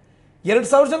ಕಾಣಲ್ಲ.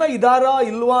 2000 ಜನ ಇದಾರಾ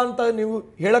ಇಲ್ವಾ ಅಂತ ನೀವು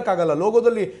ಹೇಳೋಕ್ಕಾಗಲ್ಲ.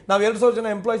 ಲೋಗೋದಲ್ಲಿ ನಾವು 2000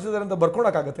 ಜನ ಎಂಪ್ಲಾಯೀಸ್ ಇದ್ದಾರೆ ಅಂತ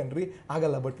ಬರ್ಕೊಳಕ್ಕಾಗತ್ತೇನ್ರಿ?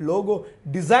 ಆಗಲ್ಲ. ಬಟ್ ಲೋಗೋ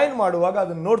ಡಿಸೈನ್ ಮಾಡುವಾಗ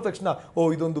ಅದನ್ನು ನೋಡಿದ ತಕ್ಷಣ ಓ,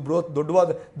 ಇದೊಂದು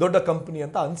ದೊಡ್ಡ ಕಂಪನಿ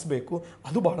ಅಂತ ಅನಿಸ್ಬೇಕು.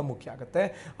 ಅದು ಬಹಳ ಮುಖ್ಯ ಆಗುತ್ತೆ.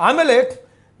 ಆಮೇಲೆ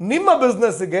ನಿಮ್ಮ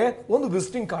ಬಿಸ್ನೆಸ್ಸಿಗೆ ಒಂದು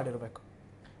ವಿಸಿಟಿಂಗ್ ಕಾರ್ಡ್ ಇರಬೇಕು.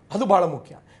 ಅದು ಬಹಳ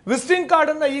ಮುಖ್ಯ. ವಿಸಿಟಿಂಗ್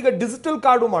ಕಾರ್ಡನ್ನು ಈಗ ಡಿಜಿಟಲ್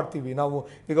ಕಾರ್ಡು ಮಾಡ್ತೀವಿ ನಾವು.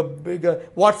 ಈಗ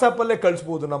ವಾಟ್ಸಪ್ಪಲ್ಲೇ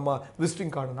ಕಳಿಸ್ಬೋದು ನಮ್ಮ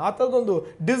ವಿಸಿಟಿಂಗ್ ಕಾರ್ಡನ್ನು. ಆ ಥರದೊಂದು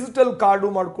ಡಿಜಿಟಲ್ ಕಾರ್ಡು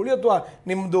ಮಾಡ್ಕೊಳ್ಳಿ. ಅಥವಾ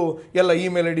ನಿಮ್ಮದು ಎಲ್ಲ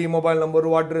email ID, mobile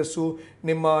number, address,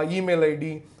 ನಿಮ್ಮ ಇಮೇಲ್ ID,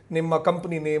 ನಿಮ್ಮ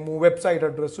ಕಂಪ್ನಿ ನೇಮು, ವೆಬ್ಸೈಟ್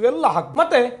ಅಡ್ರೆಸ್ಸು ಎಲ್ಲ ಹಾಕಿ.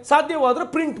 ಮತ್ತೆ ಸಾಧ್ಯವಾದರೆ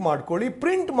ಪ್ರಿಂಟ್ ಮಾಡ್ಕೊಳ್ಳಿ.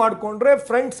 ಪ್ರಿಂಟ್ ಮಾಡಿಕೊಂಡ್ರೆ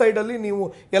ಫ್ರಂಟ್ ಸೈಡಲ್ಲಿ ನೀವು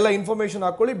ಎಲ್ಲ ಇನ್ಫಾರ್ಮೇಷನ್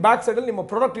ಹಾಕ್ಕೊಳ್ಳಿ. ಬ್ಯಾಕ್ ಸೈಡಲ್ಲಿ ನಿಮ್ಮ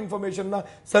ಪ್ರಾಡಕ್ಟ್ ಇನ್ಫಾರ್ಮೇಷನ್ನ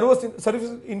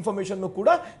ಸರ್ವಿಸ್ ಇನ್ಫಾರ್ಮೇಷನ್ನು ಕೂಡ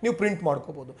ನೀವು ಪ್ರಿಂಟ್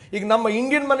ಮಾಡ್ಕೋಬೋದು. ಈಗ ನಮ್ಮ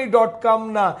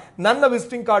indianmoney.comನ ನನ್ನ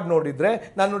ವಿಸಿಟಿಂಗ್ ಕಾರ್ಡ್ ನೋಡಿದರೆ,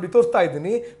 ನಾನು ನೋಡಿ ತೋರಿಸ್ತಾ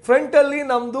ಇದ್ದೀನಿ, ಫ್ರಂಟಲ್ಲಿ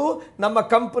ನಮ್ಮದು ನಮ್ಮ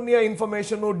ಕಂಪನಿಯ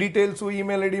information, details,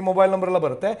 email ID, mobile number ಎಲ್ಲ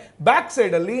ಬರುತ್ತೆ. ಬ್ಯಾಕ್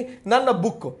ಸೈಡಲ್ಲಿ ನನ್ನ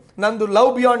ಬುಕ್ಕು, ನಂದು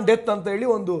ಲವ್ ಬಿಯಾಂಡ್ ಡೆತ್ ಅಂತ ಹೇಳಿ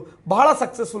ಒಂದು ಬಹಳ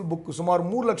ಸಕ್ಸಸ್ಫುಲ್ ಬುಕ್, ಸುಮಾರು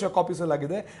 3 ಲಕ್ಷ ಕಾಪೀಸಲ್ಲಿ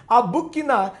ಆಗಿದೆ. ಆ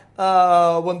ಬುಕ್ಕಿನ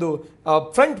ಒಂದು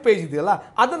ಫ್ರಂಟ್ ಪೇಜ್ ಇದೆಯಲ್ಲ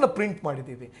ಅದನ್ನು ಪ್ರಿಂಟ್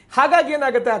ಮಾಡಿದ್ದೀವಿ. ಹಾಗಾಗಿ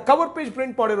ಏನಾಗುತ್ತೆ, ಆ ಕವರ್ ಪೇಜ್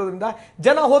ಪ್ರಿಂಟ್ ಮಾಡಿರೋದ್ರಿಂದ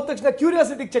ಜನ ಹೋದ ತಕ್ಷಣ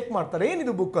ಕ್ಯೂರಿಯಾಸಿಟಿಗೆ ಚೆಕ್ ಮಾಡ್ತಾರೆ,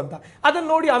 ಏನಿದು ಬುಕ್ ಅಂತ. ಅದನ್ನು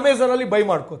ನೋಡಿ ಅಮೆಝಾನಲ್ಲಿ ಬೈ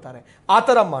ಮಾಡ್ಕೋತಾರೆ. ಆ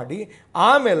ಥರ ಮಾಡಿ.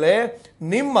 ಆಮೇಲೆ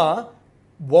ನಿಮ್ಮ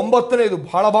 9ನೇದು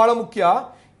ಬಹಳ ಮುಖ್ಯ.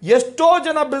 ಎಷ್ಟೋ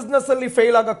ಜನ ಬಿಸ್ನೆಸ್ಸಲ್ಲಿ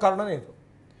ಫೇಲ್ ಆಗೋ ಕಾರಣನೇ ಇದು.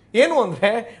 ಏನು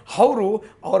ಅಂದರೆ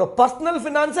ಅವರ ಪರ್ಸ್ನಲ್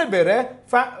ಫಿನಾನ್ಸೇ ಬೇರೆ,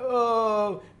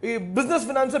 ಈ ಬಿಸ್ನೆಸ್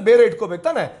ಫಿನಾನ್ಸೇ ಬೇರೆ ಇಟ್ಕೋಬೇಕು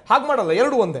ತಾನೆ. ಹಾಗೆ ಮಾಡಲ್ಲ,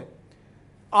 ಎರಡು ಒಂದೇ.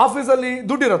 ಆಫೀಸಲ್ಲಿ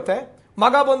ದುಡ್ಡಿರುತ್ತೆ,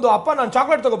 ಮಗ ಬಂದು ಅಪ್ಪ ನಾನು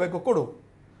ಚಾಕ್ಲೇಟ್ ತೊಗೋಬೇಕು ಕೊಡು,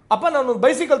 ಅಪ್ಪ ನಾನು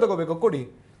ಬೈಸಿಕಲ್ ತೊಗೋಬೇಕು ಕೊಡಿ,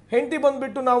 ಹೆಂಡತಿ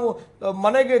ಬಂದುಬಿಟ್ಟು ನಾವು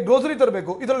ಮನೆಗೆ ಗ್ರೋಸರಿ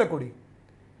ತರಬೇಕು ಇದರಲ್ಲೇ ಕೊಡಿ.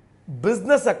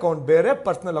 ಬಿಸ್ನೆಸ್ ಅಕೌಂಟ್ ಬೇರೆ,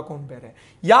 ಪರ್ಸ್ನಲ್ ಅಕೌಂಟ್ ಬೇರೆ.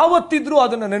 ಯಾವತ್ತಿದ್ರೂ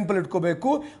ಅದನ್ನು ನೆನಪಲ್ಲಿ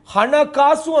ಇಟ್ಕೋಬೇಕು.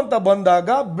 ಹಣಕಾಸು ಅಂತ ಬಂದಾಗ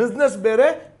ಬಿಸ್ನೆಸ್ ಬೇರೆ,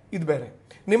 ಇದು ಬೇರೆ.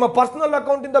 ನಿಮ್ಮ ಪರ್ಸನಲ್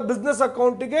ಅಕೌಂಟಿಂದ ಬಿಸ್ನೆಸ್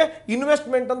ಅಕೌಂಟಿಗೆ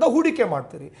ಇನ್ವೆಸ್ಟ್ಮೆಂಟ್ ಅಂತ ಹೂಡಿಕೆ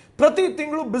ಮಾಡ್ತೀರಿ. ಪ್ರತಿ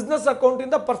ತಿಂಗಳು ಬಿಸ್ನೆಸ್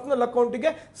ಅಕೌಂಟಿಂದ ಪರ್ಸನಲ್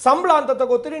ಅಕೌಂಟಿಗೆ ಸಂಬಳ ಅಂತ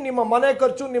ತಗೋತೀರಿ. ನಿಮ್ಮ ಮನೆ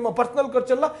ಖರ್ಚು, ನಿಮ್ಮ ಪರ್ಸನಲ್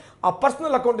ಖರ್ಚೆಲ್ಲ ಆ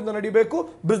ಪರ್ಸನಲ್ ಅಕೌಂಟಿಂದ ನಡಿಬೇಕು,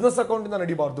 ಬಿಸ್ನೆಸ್ ಅಕೌಂಟಿಂದ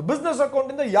ನಡಿಬಾರ್ದು. ಬಿಸ್ನೆಸ್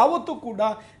ಅಕೌಂಟಿಂದ ಯಾವತ್ತೂ ಕೂಡ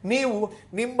ನೀವು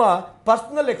ನಿಮ್ಮ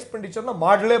ಪರ್ಸನಲ್ ಎಕ್ಸ್ಪೆಂಡಿಚರ್ನ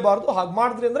ಮಾಡಲೇಬಾರ್ದು. ಹಾಗೆ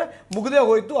ಮಾಡಿದ್ರಿ ಅಂದರೆ ಮುಗದೇ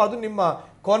ಹೋಯಿತು, ಅದು ನಿಮ್ಮ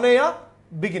ಕೊನೆಯ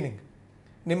ಬಿಗಿನಿಂಗ್,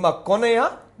 ನಿಮ್ಮ ಕೊನೆಯ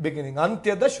ಬಿಗಿನಿಂಗ್,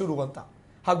 ಅಂತ್ಯದ ಶುರು ಅಂತ.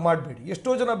 ಹಾಗೆ ಮಾಡಬೇಡಿ.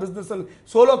 ಎಷ್ಟೋ ಜನ ಬಿಸ್ನೆಸ್ಸಲ್ಲಿ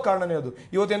ಸೋಲೋ ಕಾರಣನೇ ಅದು.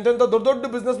 ಇವತ್ತು ಎಂತೆಂಥ ದೊಡ್ಡ ದೊಡ್ಡ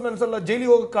ಬಿಸ್ನೆಸ್ ಮೆನ್ಸ್ ಎಲ್ಲ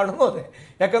ಜೈಲಿಗೆ ಹೋಗೋ ಕಾರಣವೂ ಅದೇ.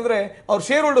 ಯಾಕಂದರೆ ಅವ್ರು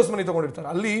ಶೇರ್ ಹೋಲ್ಡರ್ಸ್ ಮನಿ ತೊಗೊಂಡಿರ್ತಾರೆ,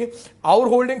 ಅಲ್ಲಿ ಅವ್ರ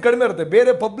ಹೋಲ್ಡಿಂಗ್ ಕಡಿಮೆ ಇರುತ್ತೆ,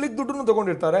 ಬೇರೆ ಪಬ್ಲಿಕ್ ದುಡ್ಡನ್ನು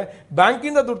ತೊಗೊಂಡಿರ್ತಾರೆ,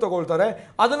 ಬ್ಯಾಂಕಿಂದ ದುಡ್ಡು ತೊಗೊಳ್ತಾರೆ,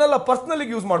 ಅದನ್ನೆಲ್ಲ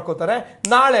ಪರ್ಸ್ನಲಿಗೆ ಯೂಸ್ ಮಾಡ್ಕೋತಾರೆ.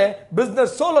 ನಾಳೆ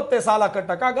ಬಿಸ್ನೆಸ್ ಸೋಲುತ್ತೆ, ಸಾಲ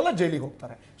ಕಟ್ಟೋಕ್ಕಾಗಲ್ಲ, ಜೈಲಿಗೆ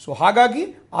ಹೋಗ್ತಾರೆ. ಸೊ ಹಾಗಾಗಿ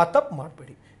ಆ ತಪ್ಪು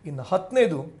ಮಾಡಬೇಡಿ. ಇನ್ನು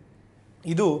 10ನೇದು,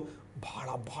 ಇದು ಭಾಳ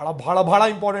ಭಾಳ ಭಾಳ ಭಾಳ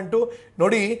ಇಂಪಾರ್ಟೆಂಟು.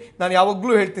 ನೋಡಿ, ನಾನು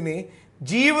ಯಾವಾಗಲೂ ಹೇಳ್ತೀನಿ,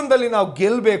 ಜೀವನದಲ್ಲಿ ನಾವು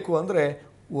ಗೆಲ್ಲಬೇಕು ಅಂದರೆ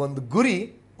ಒಂದು ಗುರಿ,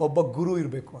 ಒಬ್ಬ ಗುರು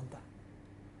ಇರಬೇಕು ಅಂತ.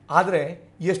 ಆದರೆ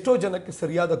ಎಷ್ಟೋ ಜನಕ್ಕೆ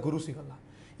ಸರಿಯಾದ ಗುರು ಸಿಗಲ್ಲ.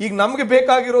 ಈಗ ನಮಗೆ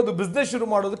ಬೇಕಾಗಿರೋದು ಬಿಸ್ನೆಸ್ ಶುರು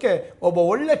ಮಾಡೋದಕ್ಕೆ ಒಬ್ಬ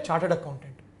ಒಳ್ಳೆ ಚಾರ್ಟರ್ಡ್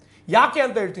ಅಕೌಂಟೆಂಟ್. ಯಾಕೆ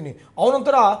ಅಂತ ಹೇಳ್ತೀನಿ,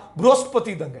 ಅವನೊಂಥರ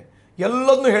ಬೃಹಸ್ಪತಿ ಇದ್ದಂಗೆ,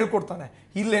 ಎಲ್ಲದನ್ನೂ ಹೇಳ್ಕೊಡ್ತಾನೆ.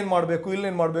 ಇಲ್ಲೇನು ಮಾಡಬೇಕು,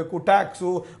 ಇಲ್ಲೇನು ಮಾಡಬೇಕು,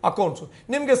 ಟ್ಯಾಕ್ಸು, ಅಕೌಂಟ್ಸು.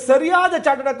 ನಿಮಗೆ ಸರಿಯಾದ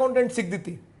ಚಾರ್ಟರ್ಡ್ ಅಕೌಂಟೆಂಟ್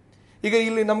ಸಿಗ್ದಿತಿ. ಈಗ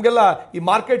ಇಲ್ಲಿ ನಮಗೆಲ್ಲ ಈ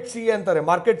ಮಾರ್ಕೆಟ್ ಸಿ ಅಂತಾರೆ,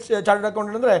 ಮಾರ್ಕೆಟ್ ಚಾರ್ಟರ್ಡ್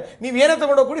ಅಕೌಂಟೆಂಟ್ ಅಂದರೆ ನೀವು ಏನೇ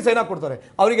ತೊಗೊಂಡೋಗ್ಬಿಡಿ ಸೈನ್ ಹಾಕ್ಕೊಡ್ತಾರೆ,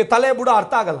 ಅವರಿಗೆ ತಲೆ ಬುಡ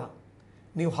ಅರ್ಥ ಆಗಲ್ಲ.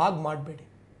 ನೀವು ಹಾಗೆ ಮಾಡಬೇಡಿ.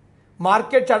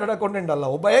 ಮಾರ್ಕೆಟ್ ಚಾರ್ಟರ್ಡ್ ಅಕೌಂಟೆಂಟ್ ಅಲ್ಲ,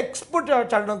 ಒಬ್ಬ ಎಕ್ಸ್ಪರ್ಟ್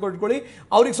ಚಾರ್ಟರ್ಡ್ ಅಕೌಂಟ್ ಇಟ್ಕೊಳ್ಳಿ,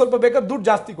 ಅವ್ರಿಗೆ ಸ್ವಲ್ಪ ಬೇಕಾದ್ರೆ ದುಡ್ಡು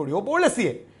ಜಾಸ್ತಿ ಕೊಡಿ. ಒಬ್ಬ ಒಳ್ಳೆ ಸಿ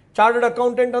ಎ ಚಾರ್ಟರ್ಡ್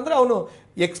ಅಕೌಂಟೆಂಟ್ ಅಂದರೆ ಅವನು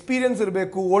ಎಕ್ಸ್ಪೀರಿಯನ್ಸ್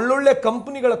ಇರಬೇಕು, ಒಳ್ಳೊಳ್ಳೆ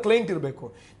ಕಂಪ್ನಿಗಳ ಕ್ಲೈಂಟ್ ಇರಬೇಕು.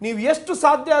 ನೀವು ಎಷ್ಟು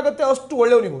ಸಾಧ್ಯ ಆಗುತ್ತೆ ಅಷ್ಟು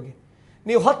ಒಳ್ಳೆಯವನಿಗೆ ಹೋಗಿ.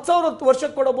 ನೀವು 10,000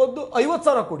 ವರ್ಷಕ್ಕೆ ಕೊಡಬಹುದು,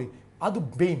 50,000 ಕೊಡಿ, ಅದು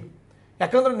ಬೇನ್.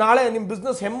 ಯಾಕಂದರೆ ನಾಳೆ ನಿಮ್ಮ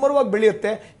ಬಿಸ್ನೆಸ್ ಹೆಮ್ಮರವಾಗಿ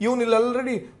ಬೆಳೆಯುತ್ತೆ. ಇವನು ಇಲ್ಲಿ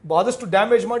ಆಲ್ರೆಡಿ ಆದಷ್ಟು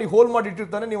ಡ್ಯಾಮೇಜ್ ಮಾಡಿ ಹೋಲ್ ಮಾಡಿ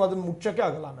ಇಟ್ಟಿರ್ತಾನೆ, ನೀವು ಅದನ್ನು ಮುಚ್ಚೋಕ್ಕೆ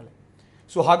ಆಗಲ್ಲ ಆಮೇಲೆ.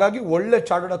 ಸೊ ಹಾಗಾಗಿ ಒಳ್ಳೆ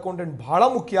ಚಾರ್ಟರ್ಡ್ ಅಕೌಂಟೆಂಟ್ ಭಾಳ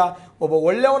ಮುಖ್ಯ. ಒಬ್ಬ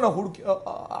ಒಳ್ಳೆಯವನ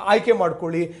ಆಯ್ಕೆ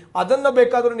ಮಾಡ್ಕೊಳ್ಳಿ. ಅದನ್ನು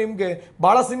ಬೇಕಾದರೂ ನಿಮಗೆ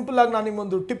ಭಾಳ ಸಿಂಪಲ್ಲಾಗಿ ನಾನು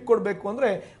ನಿಮ್ಮೊಂದು ಟಿಪ್ ಕೊಡಬೇಕು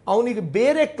ಅಂದರೆ, ಅವನಿಗೆ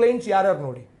ಬೇರೆ ಕ್ಲೈಂಟ್ಸ್ ಯಾರ್ಯಾರು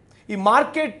ನೋಡಿ. ಈ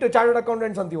ಮಾರ್ಕೆಟ್ ಚಾರ್ಟರ್ಡ್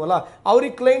ಅಕೌಂಟೆಂಟ್ಸ್ ಅಂತೀವಲ್ಲ,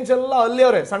 ಅವ್ರಿಗೆ ಕ್ಲೈಂಟ್ಸ್ ಎಲ್ಲ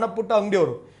ಅಲ್ಲಿಯವರೇ, ಸಣ್ಣ ಪುಟ್ಟ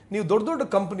ಅಂಗಡಿಯವರು. ನೀವು ದೊಡ್ಡ ದೊಡ್ಡ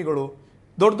ಕಂಪ್ನಿಗಳು,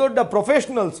 ದೊಡ್ಡ ದೊಡ್ಡ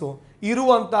ಪ್ರೊಫೆಷ್ನಲ್ಸು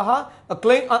ಇರುವಂತಹ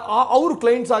ಅವರು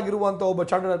ಕ್ಲೈಂಟ್ಸ್ ಆಗಿರುವಂಥ ಒಬ್ಬ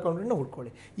ಚಾರ್ಟರ್ಡ್ ಅಕೌಂಟೆಂಟ್ನ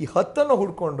ಹುಡ್ಕೊಳ್ಳಿ. ಈ 10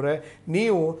 ಹುಡ್ಕೊಂಡ್ರೆ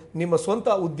ನೀವು ನಿಮ್ಮ ಸ್ವಂತ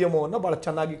ಉದ್ಯಮವನ್ನು ಭಾಳ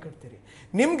ಚೆನ್ನಾಗಿ ಕಟ್ತೀರಿ.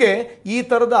 ನಿಮಗೆ ಈ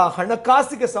ಥರದ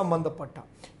ಹಣಕಾಸಿಗೆ ಸಂಬಂಧಪಟ್ಟ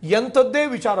ಎಂಥದ್ದೇ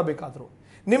ವಿಚಾರ ಬೇಕಾದರೂ,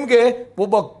 ನಿಮಗೆ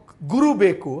ಒಬ್ಬ ಗುರು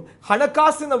ಬೇಕು,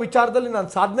 ಹಣಕಾಸಿನ ವಿಚಾರದಲ್ಲಿ ನಾನು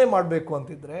ಸಾಧನೆ ಮಾಡಬೇಕು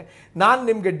ಅಂತಿದ್ರೆ, ನಾನು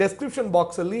ನಿಮಗೆ ಡೆಸ್ಕ್ರಿಪ್ಷನ್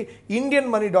ಬಾಕ್ಸಲ್ಲಿ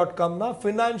indianmoney.comನ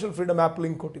ಫಿನಾನ್ಷಿಯಲ್ ಫ್ರೀಡಮ್ ಆ್ಯಪ್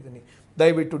ಲಿಂಕ್ ಕೊಟ್ಟಿದ್ದೀನಿ.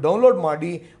 ದಯವಿಟ್ಟು ಡೌನ್ಲೋಡ್ ಮಾಡಿ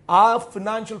ಆ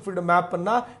ಫಿನಾನ್ಷಿಯಲ್ ಫ್ರೀಡಮ್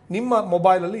ಆ್ಯಪನ್ನು ನಿಮ್ಮ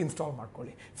ಮೊಬೈಲಲ್ಲಿ ಇನ್ಸ್ಟಾಲ್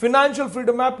ಮಾಡ್ಕೊಳ್ಳಿ. ಫಿನಾನ್ಷಿಯಲ್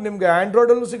ಫ್ರೀಡಮ್ ಆ್ಯಪ್ ನಿಮಗೆ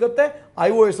ಆ್ಯಂಡ್ರಾಯ್ಡಲ್ಲೂ ಸಿಗುತ್ತೆ,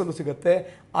 iOS ಅಲ್ಲೂ ಸಿಗುತ್ತೆ.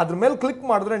 ಅದ್ರ ಮೇಲೆ ಕ್ಲಿಕ್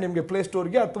ಮಾಡಿದ್ರೆ ನಿಮಗೆ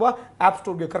ಪ್ಲೇಸ್ಟೋರ್ಗೆ ಅಥವಾ ಆ್ಯಪ್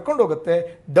ಸ್ಟೋರ್ಗೆ ಕರ್ಕೊಂಡು ಹೋಗುತ್ತೆ.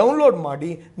 ಡೌನ್ಲೋಡ್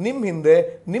ಮಾಡಿ, ನಿಮ್ಮ ಹಿಂದೆ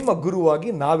ನಿಮ್ಮ ಗುರುವಾಗಿ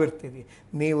ನಾವಿರ್ತೀವಿ.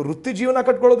 ನೀವು ವೃತ್ತಿ ಜೀವನ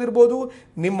ಕಟ್ಕೊಳ್ಳೋದಿರ್ಬೋದು,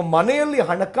 ನಿಮ್ಮ ಮನೆಯಲ್ಲಿ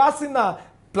ಹಣಕಾಸಿನ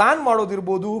ಪ್ಲ್ಯಾನ್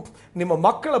ಮಾಡೋದಿರ್ಬೋದು, ನಿಮ್ಮ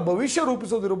ಮಕ್ಕಳ ಭವಿಷ್ಯ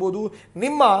ರೂಪಿಸೋದಿರ್ಬೋದು,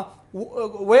 ನಿಮ್ಮ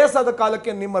ವಯಸ್ಸಾದ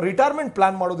ಕಾಲಕ್ಕೆ ನಿಮ್ಮ ರಿಟೈರ್ಮೆಂಟ್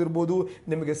ಪ್ಲ್ಯಾನ್ ಮಾಡೋದಿರ್ಬೋದು,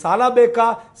 ನಿಮಗೆ ಸಾಲ ಬೇಕಾ,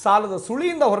 ಸಾಲದ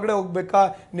ಸುಳಿಯಿಂದ ಹೊರಗಡೆ ಹೋಗಬೇಕಾ,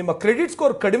 ನಿಮ್ಮ ಕ್ರೆಡಿಟ್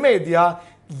ಸ್ಕೋರ್ ಕಡಿಮೆ ಇದೆಯಾ,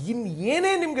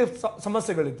 ಏನೇ ನಿಮಗೆ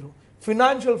ಸಮಸ್ಯೆಗಳಿದ್ರು,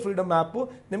 ಫಿನಾನ್ಷಿಯಲ್ ಫ್ರೀಡಮ್ ಆ್ಯಪು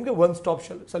ನಿಮಗೆ ಒನ್ ಸ್ಟಾಪ್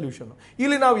ಸೊಲ್ಯೂಷನು.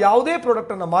 ಇಲ್ಲಿ ನಾವು ಯಾವುದೇ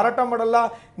ಪ್ರಾಡಕ್ಟನ್ನು ಮಾರಾಟ ಮಾಡಲ್ಲ.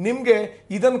 ನಿಮಗೆ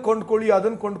ಇದನ್ನು ಕೊಂಡ್ಕೊಳ್ಳಿ,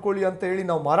 ಅದನ್ನು ಕೊಂಡ್ಕೊಳ್ಳಿ ಅಂತ ಹೇಳಿ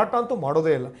ನಾವು ಮಾರಾಟ ಅಂತೂ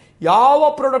ಮಾಡೋದೇ ಇಲ್ಲ.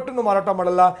 ಯಾವ ಪ್ರಾಡಕ್ಟನ್ನು ಮಾರಾಟ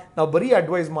ಮಾಡಲ್ಲ, ನಾವು ಬರೀ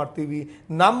ಅಡ್ವೈಸ್ ಮಾಡ್ತೀವಿ.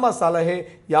 ನಮ್ಮ ಸಲಹೆ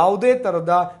ಯಾವುದೇ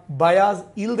ಥರದ ಬಯಾಸ್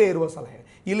ಇಲ್ಲದೆ ಇರುವ ಸಲಹೆ.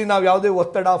 ಇಲ್ಲಿ ನಾವು ಯಾವುದೇ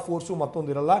ಒತ್ತಡ, ಫೋರ್ಸು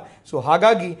ಮತ್ತೊಂದಿರಲ್ಲ. ಸೊ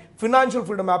ಹಾಗಾಗಿ ಫಿನಾನ್ಷಿಯಲ್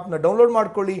ಫ್ರೀಡಮ್ ಆ್ಯಪ್ನ ಡೌನ್ಲೋಡ್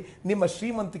ಮಾಡ್ಕೊಳ್ಳಿ, ನಿಮ್ಮ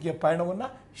ಶ್ರೀಮಂತಿಕೆಯ ಪಯಣವನ್ನು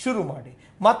ಶುರು ಮಾಡಿ.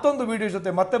 ಮತ್ತೊಂದು ವಿಡಿಯೋ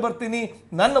ಜೊತೆ ಮತ್ತೆ ಬರ್ತೀನಿ.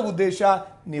 ನನ್ನ ಉದ್ದೇಶ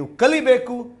ನೀವು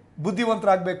ಕಲಿಬೇಕು,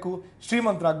 ಬುದ್ಧಿವಂತರಾಗಬೇಕು,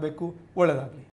 ಶ್ರೀಮಂತರಾಗಬೇಕು. ಒಳ್ಳೆಯದಾಗಲಿ.